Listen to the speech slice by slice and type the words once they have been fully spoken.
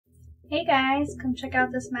Hey guys, come check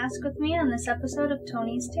out this mask with me on this episode of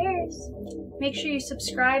Tony's Tears. Make sure you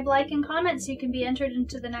subscribe, like, and comment so you can be entered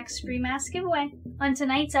into the next free mask giveaway. On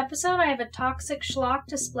tonight's episode, I have a toxic Schlock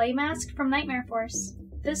display mask from Nightmare Force.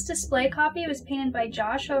 This display copy was painted by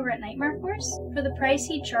Josh over at Nightmare Force. For the price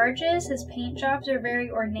he charges, his paint jobs are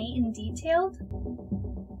very ornate and detailed.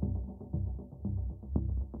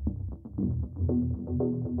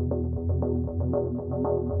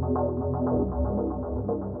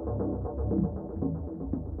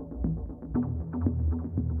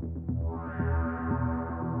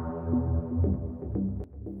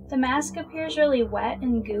 The mask appears really wet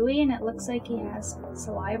and gooey, and it looks like he has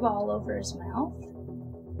saliva all over his mouth.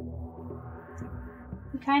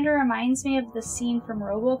 It kind of reminds me of the scene from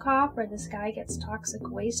RoboCop where this guy gets toxic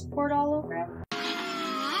waste poured all over him.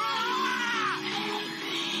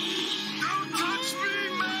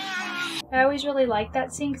 I always really liked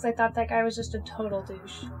that scene because I thought that guy was just a total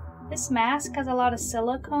douche. This mask has a lot of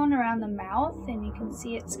silicone around the mouth, and you can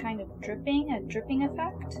see it's kind of dripping, a dripping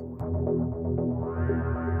effect.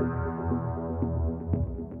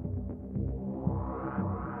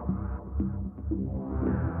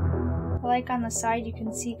 Like on the side you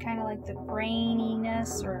can see kind of like the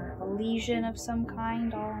braininess or a lesion of some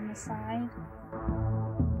kind all on the side.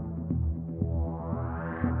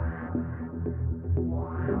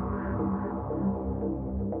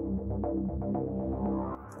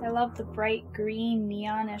 I love the bright green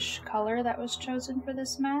neonish color that was chosen for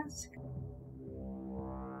this mask.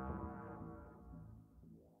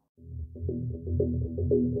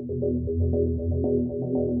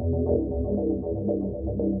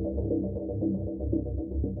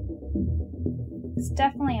 It's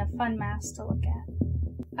definitely a fun mask to look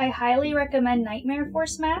at. I highly recommend Nightmare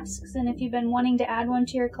Force masks, and if you've been wanting to add one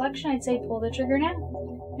to your collection, I'd say pull the trigger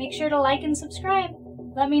now. Make sure to like and subscribe.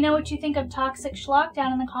 Let me know what you think of Toxic Schlock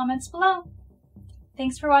down in the comments below.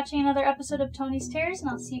 Thanks for watching another episode of Tony's Tears,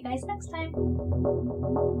 and I'll see you guys next time.